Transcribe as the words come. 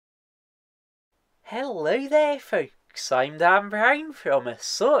Hello there, folks. I'm Dan Brown from a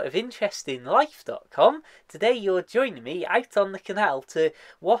sort of interesting life.com. Today you're joining me out on the canal to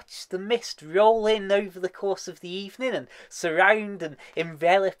watch the mist roll in over the course of the evening and surround and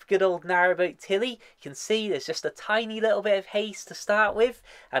envelop good old Narrowboat Tilly. You can see there's just a tiny little bit of haze to start with,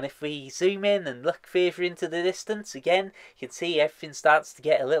 and if we zoom in and look further into the distance, again, you can see everything starts to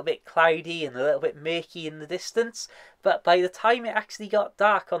get a little bit cloudy and a little bit murky in the distance. But by the time it actually got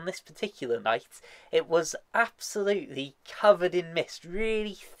dark on this particular night, it was absolutely covered in mist,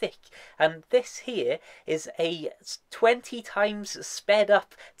 really thick. And this here is a 20 times sped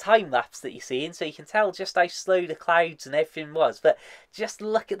up time lapse that you're seeing, so you can tell just how slow the clouds and everything was. But just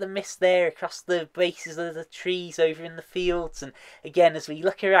look at the mist there across the bases of the trees over in the fields. And again, as we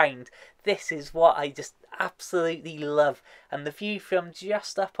look around, this is what I just absolutely love. And the view from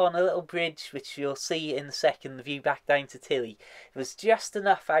just up on a little bridge, which you'll see in a second, the view back down to Tilly, it was just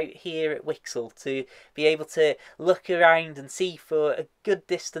enough out here at Wixall to be able to look around and see for a good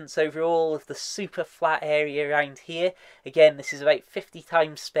distance over all of the super flat area around here. Again, this is about 50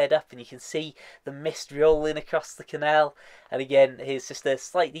 times sped up, and you can see the mist rolling across the canal. And again, here's just a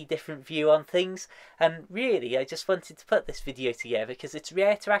slightly different view on things. And really, I just wanted to put this video together because it's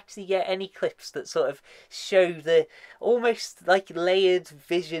rare to actually get any clips that sort of show the almost like layered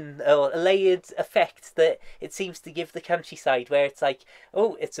vision or layered effect that it seems to give the countryside, where it's like,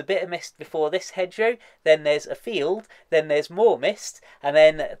 oh, it's a bit of mist before this hedgerow, then there's a field, then there's more mist, and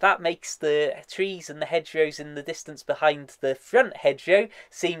then that makes the trees and the hedgerows in the distance behind the front hedgerow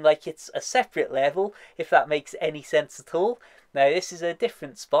seem like it's a separate level, if that makes any sense at all. Now, this is a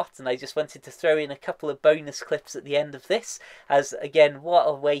different spot, and I just wanted to throw in a couple of bonus clips at the end of this, as, again, what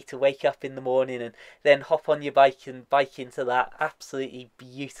a way to wake up in the morning and then hop on your bike and bike into that. Absolutely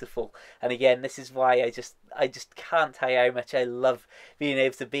beautiful. And again, this is why I just can't tell you how much I love being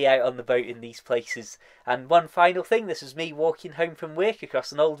able to be out on the boat in these places. And one final thing, this was me walking home from work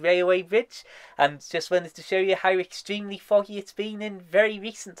across an old railway bridge, and just wanted to show you how extremely foggy it's been in very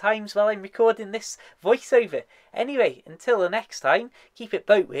recent times while I'm recording this voiceover. Anyway, until the next time, keep it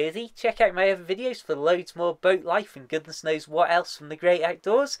boat worthy. Check out my other videos for loads more boat life and goodness knows what else from the great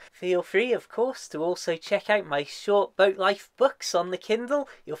outdoors. Feel free, of course, to also check out my short boat life books on the Kindle.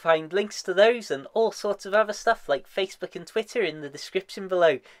 You'll find links to those and all sorts of other stuff like Facebook and Twitter in the description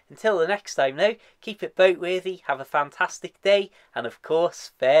below. Until the next time though, keep it boat worthy, have a fantastic day, and of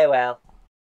course, farewell.